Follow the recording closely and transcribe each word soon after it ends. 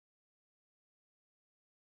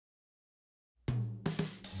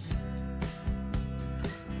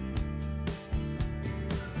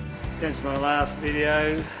Since my last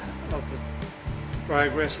video of the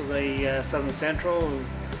progress of the Southern Central,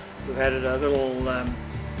 we've added a little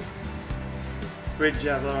bridge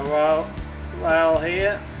over the rail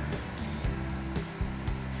here.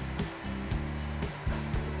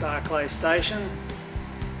 Barclay Station.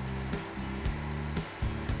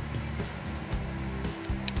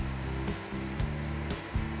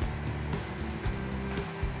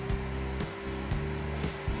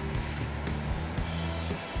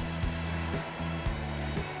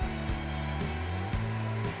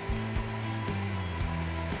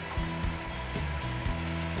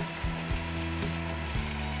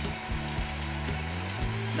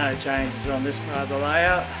 No changes on this part of the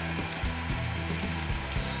layout.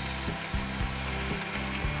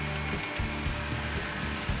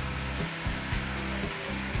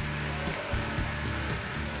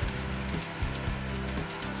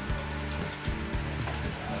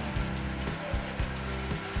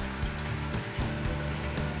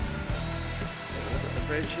 The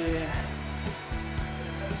bridge here.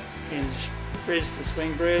 Hinge bridge to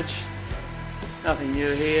swing bridge. Nothing new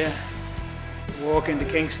here. Walk into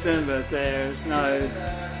Kingston, but there's no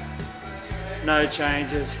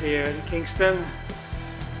changes here at Kingston.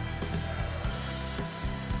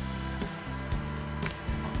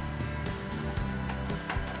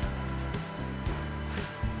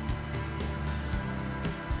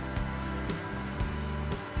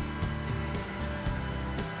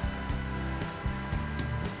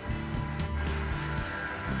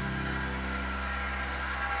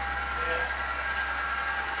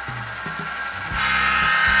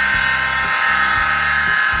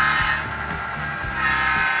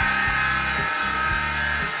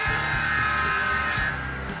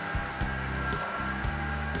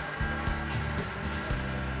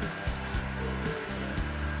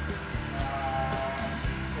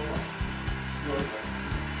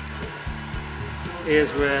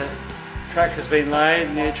 Here's where track has been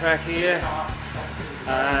laid, new track here.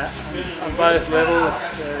 On both levels,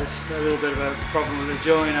 there's a little bit of a problem with the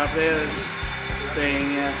join up there that's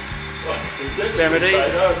being remedied.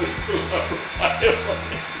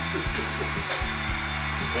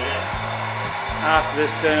 After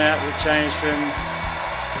this turnout, we've changed from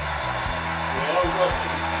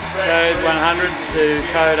code 100 to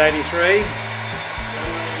code 83.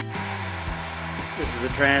 This is a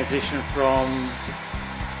transition from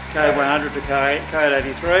code 100 to code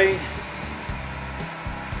 83.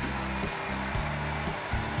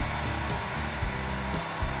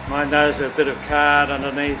 Might notice a bit of card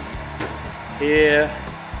underneath here,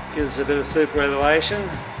 gives us a bit of super elevation.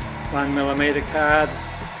 1mm card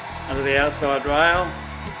under the outside rail.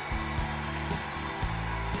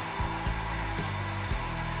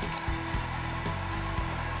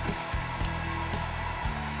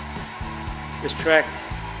 This track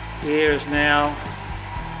here is now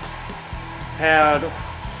powered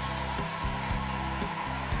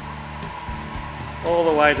all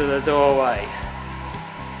the way to the doorway,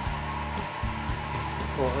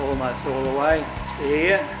 or almost all the way to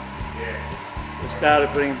here. We started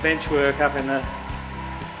putting benchwork up in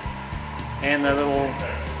the little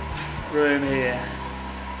room here.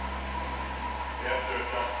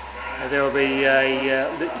 There will be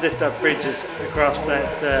lift up bridges across that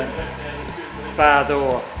far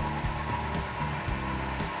door.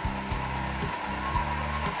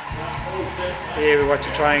 Here we watch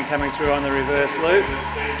a train coming through on the reverse loop.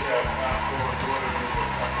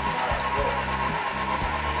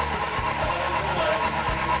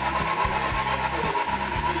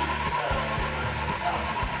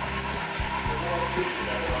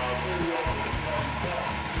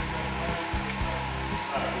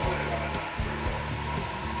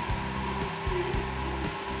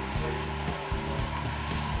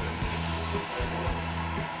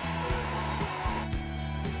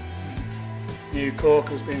 New cork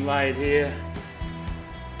has been laid here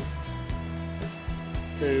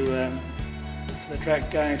to the track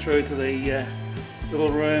going through to the little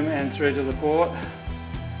room and through to the port.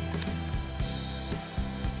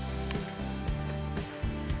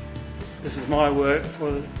 This is my work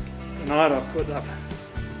for the night. I've put up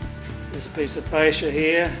this piece of fascia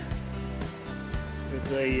here with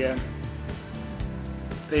the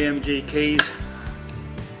BMG keys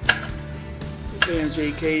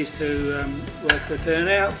to work the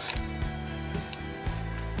turnouts.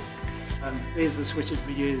 These are the switches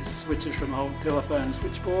we use, switches from old telephone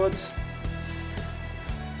switchboards.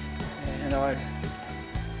 And I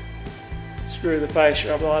screw the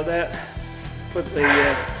fascia up like that, put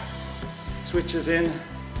the switches in,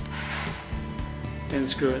 then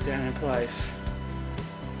screw it down in place.